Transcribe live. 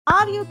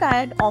Are you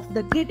tired of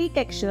the gritty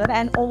texture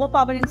and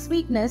overpowering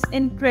sweetness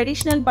in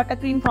traditional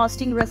buttercream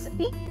frosting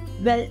recipe?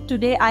 Well,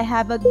 today I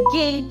have a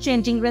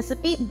game-changing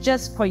recipe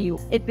just for you.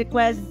 It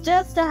requires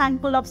just a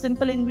handful of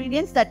simple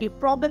ingredients that you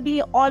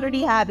probably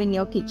already have in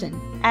your kitchen.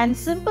 And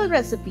simple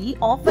recipe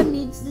often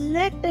needs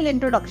little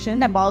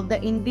introduction about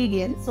the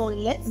ingredients, so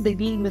let's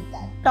begin with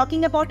that.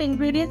 Talking about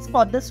ingredients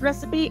for this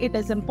recipe, it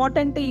is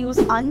important to use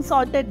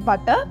unsalted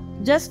butter.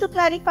 Just to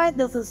clarify,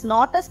 this is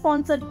not a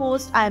sponsored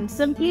post. I am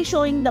simply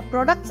showing the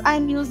products I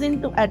am using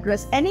to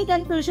address any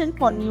confusion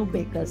for new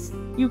bakers.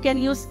 You can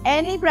use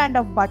any brand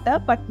of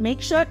butter, but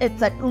make sure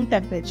it's at room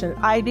temperature.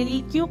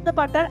 Ideally, cube the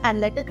butter and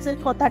let it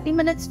sit for 30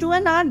 minutes to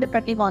an hour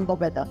depending on the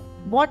weather.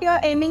 What you're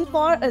aiming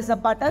for is a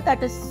butter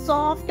that is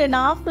soft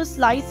enough to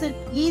slice it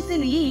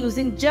easily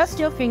using just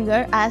your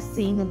finger as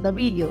seen in the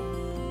video.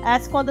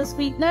 As for the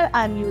sweetener,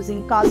 I am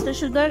using caster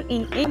sugar.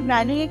 In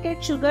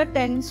granulated sugar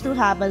tends to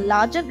have a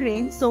larger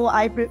grain, so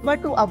I prefer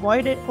to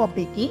avoid it for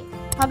baking.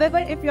 However,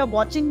 if you're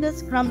watching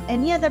this from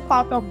any other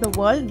part of the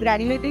world,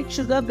 granulated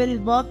sugar will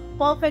work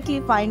perfectly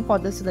fine for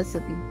this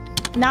recipe.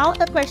 Now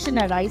the question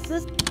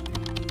arises,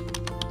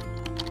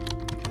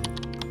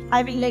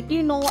 I will let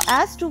you know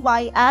as to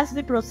why as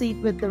we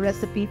proceed with the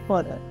recipe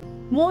further.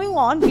 Moving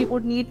on, we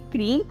would need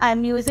cream. I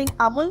am using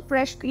Amul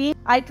fresh cream.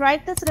 I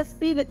tried this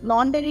recipe with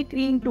non-dairy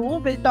cream too.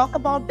 We'll talk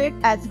about it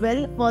as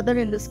well further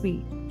in this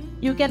video.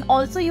 You can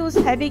also use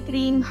heavy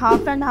cream,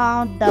 half and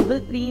half,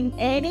 double cream,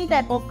 any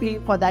type of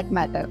cream for that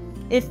matter.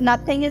 If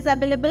nothing is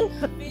available,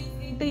 feel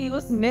free to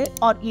use milk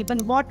or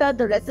even water.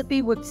 The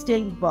recipe would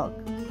still work.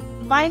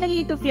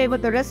 Finally, to flavor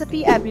the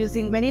recipe, I am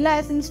using vanilla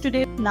essence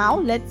today. Now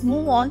let's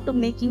move on to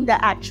making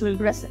the actual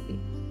recipe.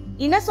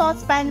 In a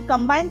saucepan,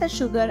 combine the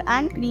sugar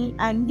and cream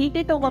and heat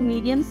it over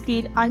medium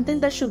speed until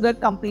the sugar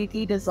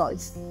completely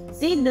dissolves.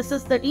 See, this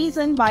is the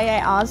reason why I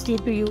asked you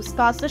to use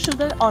caster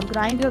sugar or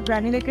grind your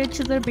granulated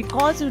sugar,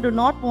 because you do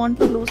not want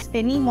to lose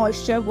any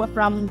moisture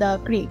from the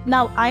cream.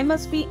 Now, I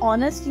must be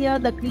honest here,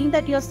 the cream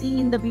that you are seeing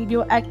in the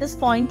video at this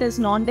point is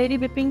non-dairy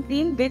whipping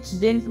cream, which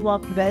didn't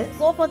work well.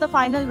 So for the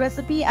final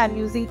recipe, I am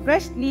using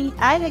fresh cream.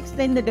 I'll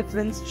explain the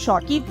difference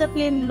short. Keep the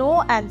flame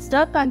low and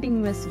stir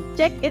continuously.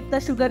 Check if the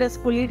sugar is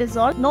fully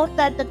dissolved. Note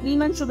that the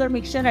cream and sugar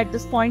mixture at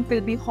this point will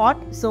be hot,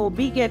 so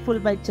be careful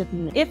while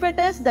checking it. If it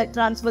is, then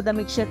transfer the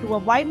mixture to a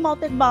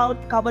wide-mouthed bowl,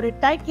 cover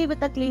it tightly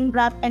with a cling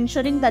wrap,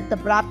 ensuring that the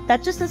wrap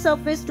touches the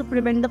surface to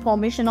prevent the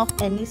formation of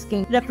any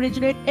skin.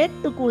 Refrigerate it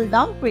to cool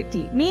down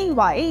quickly.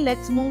 Meanwhile,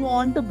 let's move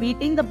on to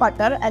beating the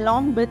butter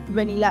along with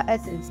vanilla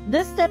essence.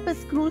 This step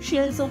is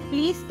crucial, so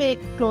please pay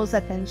close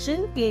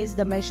attention. Place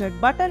the measured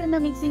butter in a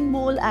mixing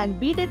bowl and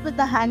beat it with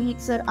the hand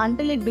mixer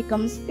until it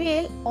becomes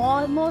pale,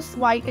 almost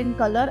white in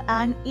color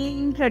and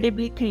incredibly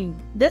creamy.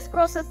 This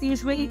process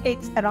usually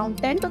takes around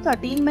 10 to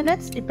 13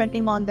 minutes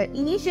depending on the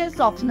initial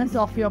softness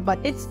of your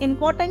butter. It's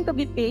important to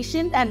be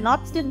patient and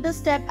not skip this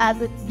step,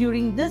 as it's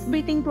during this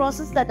beating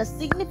process that a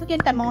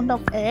significant amount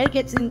of air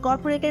gets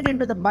incorporated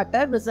into the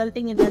butter,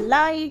 resulting in a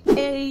light,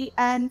 airy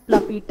and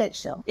fluffy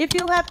texture. If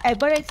you have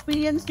ever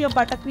experienced your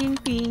buttercream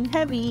feeling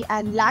heavy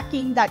and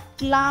lacking that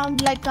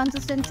cloud-like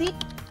consistency,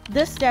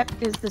 this step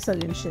is the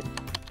solution.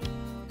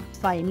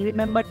 Fine.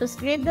 Remember to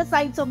scrape the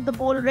sides of the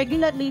bowl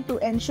regularly to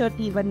ensure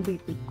even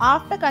beating.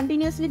 After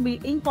continuously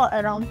beating for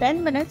around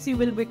 10 minutes, you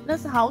will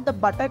witness how the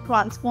butter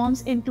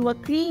transforms into a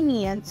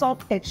creamy and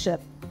soft texture.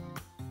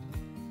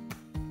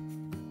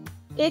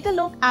 Take a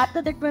look at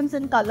the difference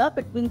in color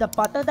between the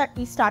butter that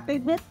we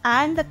started with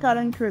and the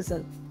current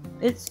result.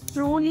 It's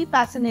truly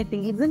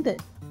fascinating, isn't it?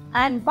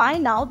 And by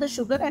now the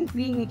sugar and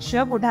cream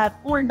mixture would have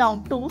cooled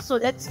down too, so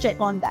let's check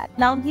on that.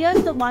 Now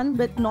here's the one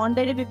with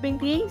non-dairy whipping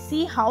cream.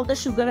 See how the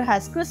sugar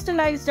has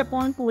crystallized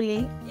upon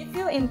cooling. If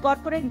you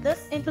incorporate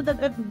this into the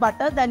whipped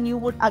butter, then you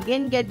would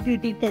again get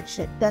gritty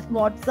texture. That's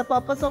what's the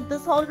purpose of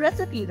this whole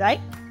recipe, right?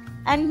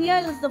 And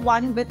here is the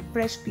one with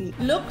fresh cream.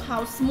 Look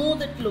how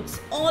smooth it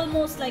looks,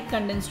 almost like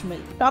condensed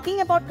milk.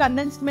 Talking about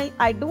condensed milk,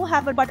 I do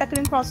have a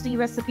buttercream frosting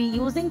recipe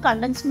using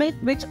condensed milk,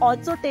 which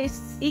also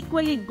tastes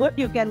equally good.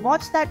 You can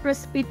watch that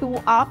recipe too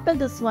after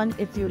this one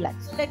if you like.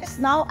 So let us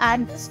now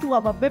add this to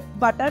our whipped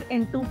butter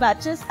in 2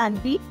 batches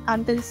and beat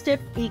until stiff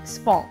peaks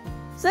form.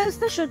 Since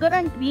the sugar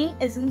and cream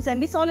is in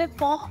semi-solid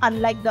form,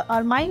 unlike the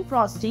ermine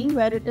frosting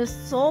where it is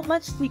so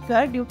much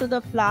thicker due to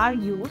the flour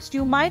used,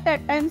 you might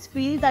at times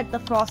feel that the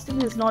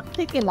frosting is not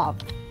thick enough.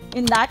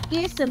 In that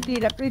case, simply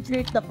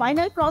refrigerate the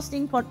final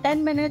frosting for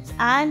 10 minutes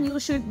and you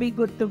should be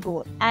good to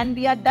go. And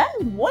we are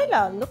done.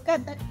 Voila! Look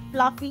at that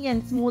fluffy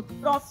and smooth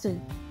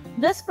frosting.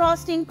 This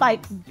frosting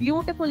pipes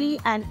beautifully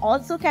and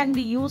also can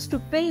be used to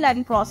fill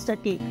and frost a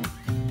cake.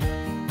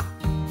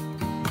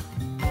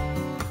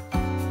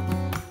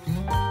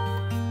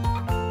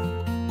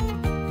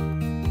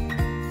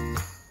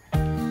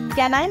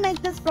 Can I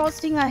make this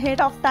frosting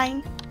ahead of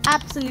time?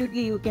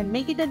 Absolutely, you can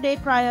make it a day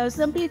prior.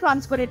 Simply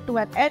transfer it to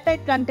an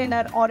airtight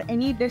container or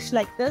any dish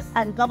like this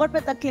and cover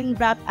with a cling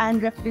wrap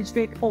and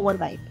refrigerate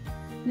overnight.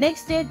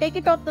 Next day, take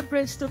it off the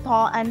fridge to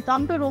thaw and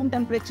come to room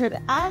temperature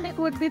and it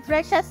would be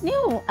fresh as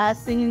new,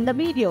 as seen in the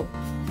video.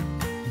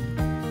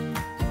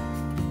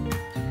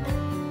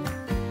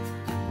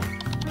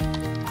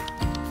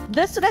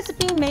 This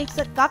recipe makes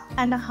a cup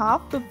and a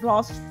half to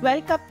frost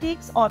 12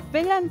 cupcakes, or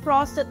fill and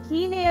frost a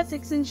 3-layer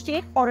 6-inch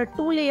cake or a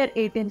 2-layer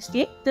 8-inch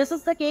cake. This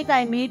is the cake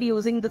I made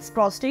using this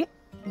frosting,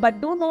 but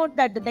do note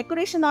that the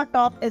decoration on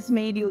top is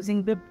made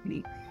using whipped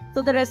cream.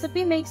 So the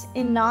recipe makes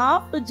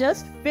enough to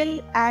just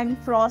fill and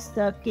frost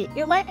the cake.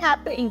 You might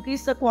have to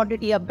increase the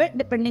quantity a bit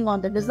depending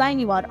on the design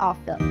you are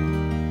after.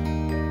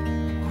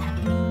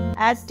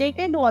 As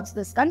stated, what's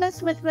this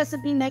condensed milk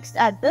recipe next,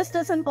 and this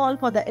doesn't call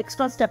for the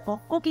extra step of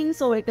cooking,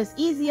 so it is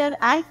easier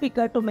and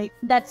quicker to make.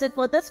 That's it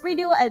for this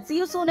video. I'll see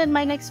you soon in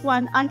my next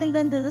one. Until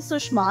then, this is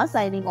Sushma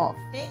signing off.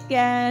 Take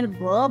care.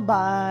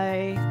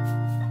 Bye-bye.